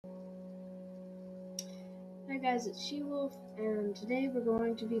Hey guys, it's She-Wolf, and today we're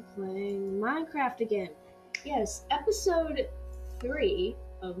going to be playing Minecraft again. Yes, episode 3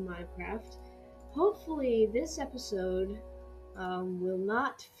 of Minecraft. Hopefully this episode will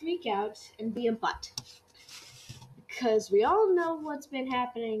not freak out and be a butt. Because we all know what's been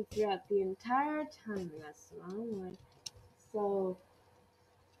happening throughout the entire time. That's the wrong one.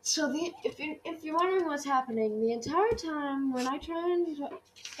 If you're wondering what's happening, the entire time when I try and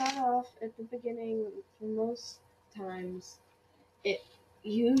start off at the beginning, for most times, it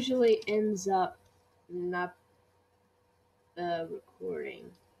usually ends up not recording.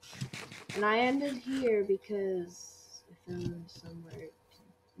 And I ended here because I found somewhere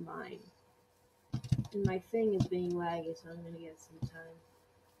to mine. And my thing is being laggy, so I'm going to get some time.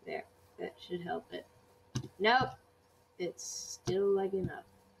 There, that should help it. Nope, it's still lagging up.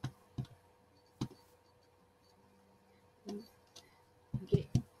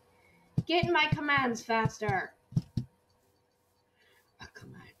 Get my commands faster. A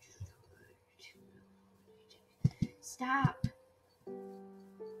command. Stop.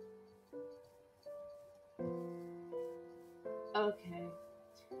 Okay.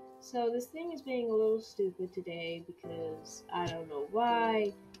 So this thing is being a little stupid today because I don't know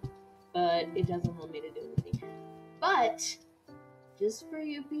why, but it doesn't want me to do anything. But just for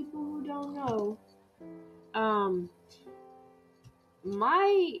you people who don't know,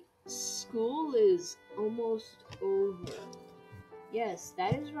 my school is almost over. Yes,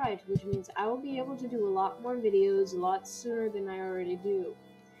 that is right, which means I will be able to do a lot more videos a lot sooner than I already do.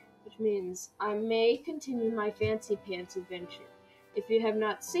 Which means I may continue my Fancy Pants adventure. If you have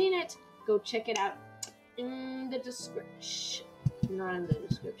not seen it, go check it out in the description. Not in the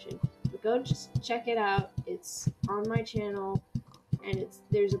description, but go just check it out. It's on my channel, and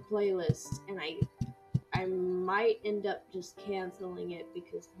there's a playlist, and I might end up just canceling it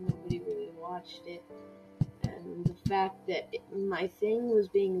because nobody really watched it. And the fact that my thing was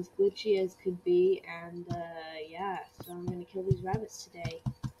being as glitchy as could be, and yeah, so I'm gonna kill these rabbits today.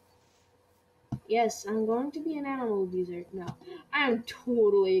 Yes, I'm going to be an animal abuser. No, I am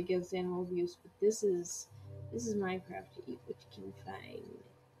totally against animal abuse, but this is Minecraft. You eat what you can find,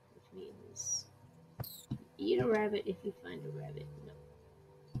 which means eat a rabbit if you find a rabbit. No,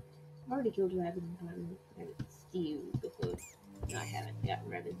 I've already killed a rabbit and gotten rabbit stew before. No, I haven't gotten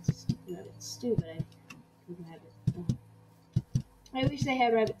rabbit stew, but I've killed rabbit. Oh. I wish they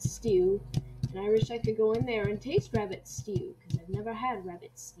had rabbit stew, and I wish I could go in there and taste rabbit stew because I've never had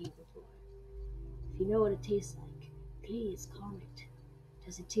rabbit stew before. If you know what it tastes like, please comment.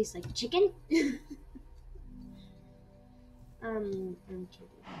 Does it taste like chicken? I'm kidding.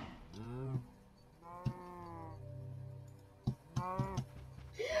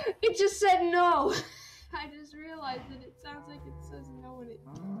 It just said no! I just realized that it sounds like it says no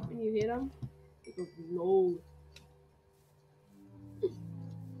when you hit them. It goes no.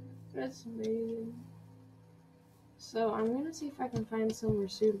 That's amazing. So I'm gonna see if I can find somewhere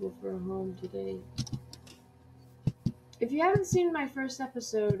suitable for a home today. If you haven't seen my first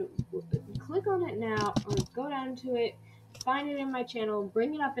episode, click on it now, or go down to it, find it in my channel,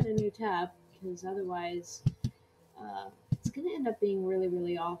 bring it up in a new tab, because otherwise, it's going to end up being really,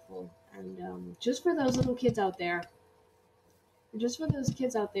 really awful. And just for those little kids out there,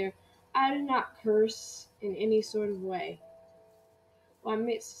 I do not curse in any sort of way. Well, I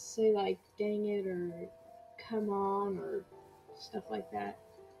might say, like, dang it, or come on, or stuff like that.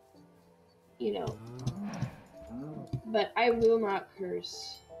 You know. But I will not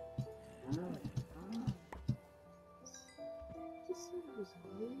curse.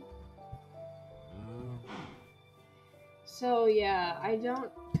 So yeah, I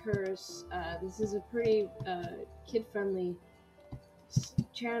don't curse. This is a pretty kid-friendly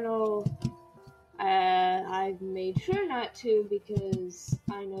channel. I've made sure not to because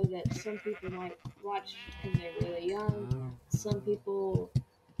I know that some people might watch when they're really young. Some people,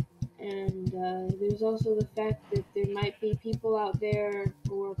 and there's also the fact that there might be people out there,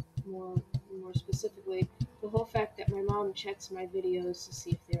 or more specifically, the whole fact that my mom checks my videos to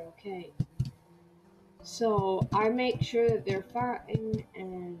see if they're okay. So I make sure that they're fine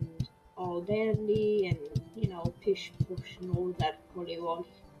and all dandy and, you know, pish push and all that hollywog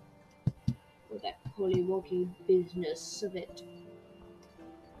business of it.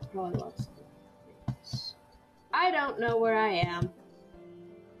 Probably lots of things. I don't know where I am.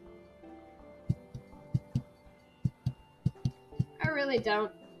 I really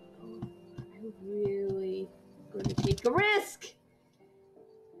don't. I'm really going to take a risk.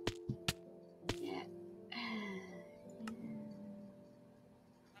 Yeah.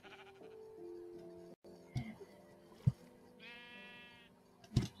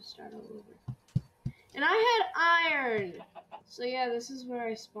 Start all over. And I had iron! So yeah, this is where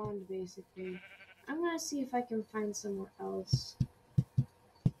I spawned, basically. I'm gonna see if I can find somewhere else.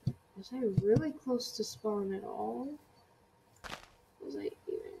 Was I really close to spawn at all? Was I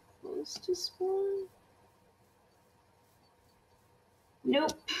even close to spawn?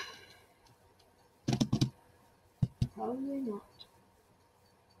 Nope. Probably not.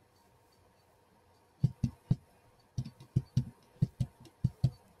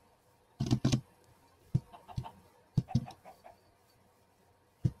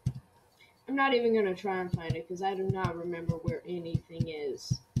 I'm not even gonna try and find it because I do not remember where anything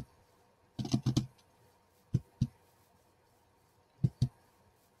is.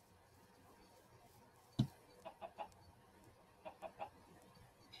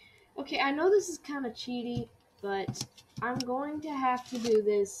 Okay, I know this is kind of cheaty, but I'm going to have to do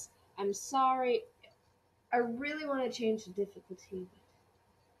this. I'm sorry. I really want to change the difficulty.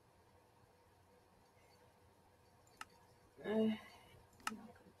 I'm not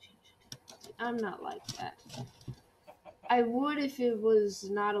gonna change the difficulty. I'm not like that. I would if it was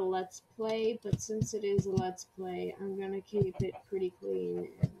not a Let's Play, but since it is a Let's Play, I'm gonna keep it pretty clean.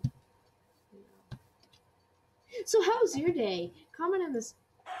 And, you know. So, how was your day? Comment in this.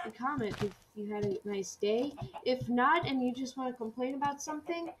 Comment if you had a nice day. If not, and you just want to complain about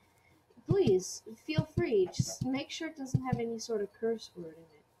something, please feel free. Just make sure it doesn't have any sort of curse word in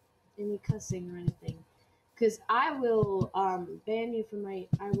it, any cussing or anything, because I will ban you from my.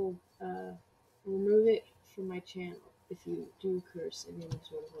 I will remove it from my channel if you do curse in any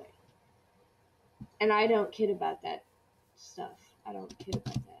sort of way. And I don't kid about that stuff. I don't kid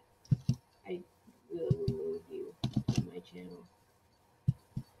about that. I will remove you from my channel.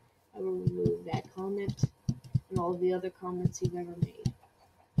 I will remove that comment and all the other comments you've ever made.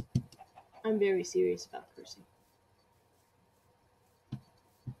 I'm very serious about cursing.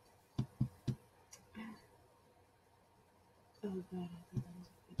 Oh god, I thought that was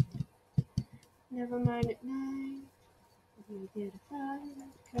a big one. Never mind at night. You get a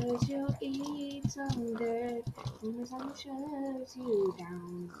fight, cause you'll eat some dirt. When the sun shoves you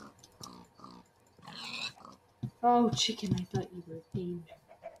down. Oh, chicken, I thought you were a danger.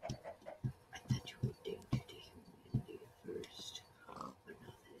 I thought you were a danger to humanity at first. But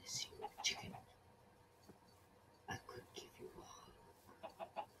now that I see you, chicken, I could give you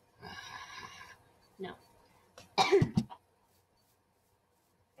a hug. No.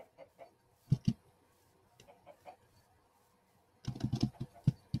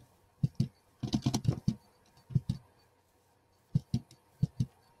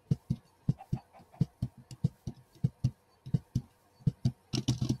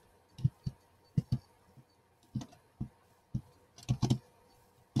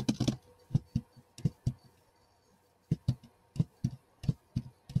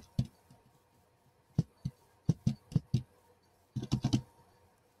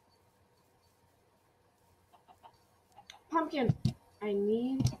 Pumpkin, I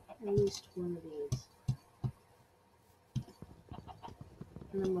need at least one of these.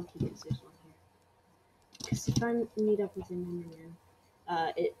 And I'm lucky because there's one here. Because if I meet up with an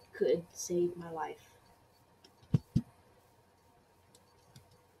Enderman, it could save my life.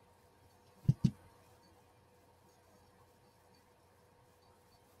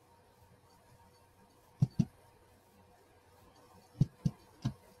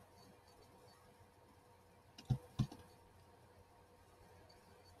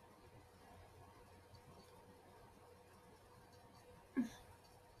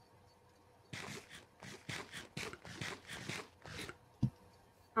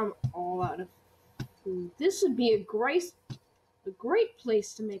 I'm all out of food. This would be a great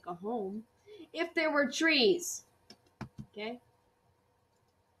place to make a home if there were trees. Okay?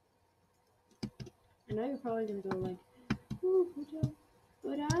 I know you're probably gonna go like, "Ooh,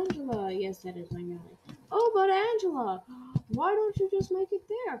 but Angela." Yes, that is my guy. Oh, but Angela, why don't you just make it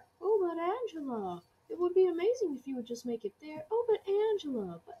there? Oh, but Angela, it would be amazing if you would just make it there. Oh, but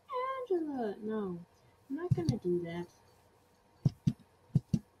Angela. No, I'm not gonna do that.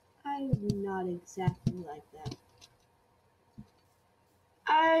 I'm not exactly like that.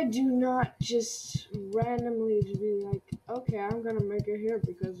 I do not just randomly be like, okay, I'm gonna make it here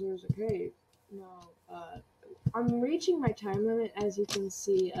because there's a cave. No, I'm reaching my time limit, as you can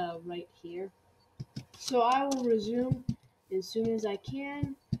see right here. So I will resume as soon as I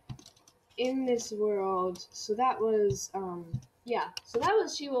can in this world. So that was, yeah. So that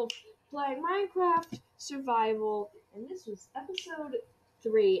was She-Wolf playing Minecraft Survival, and this was episode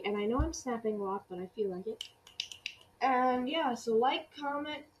 3. And I know I'm snapping a lot, but I feel like it. And yeah, so like,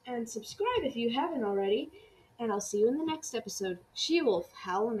 comment, and subscribe if you haven't already. And I'll see you in the next episode. She-Wolf,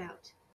 howling out.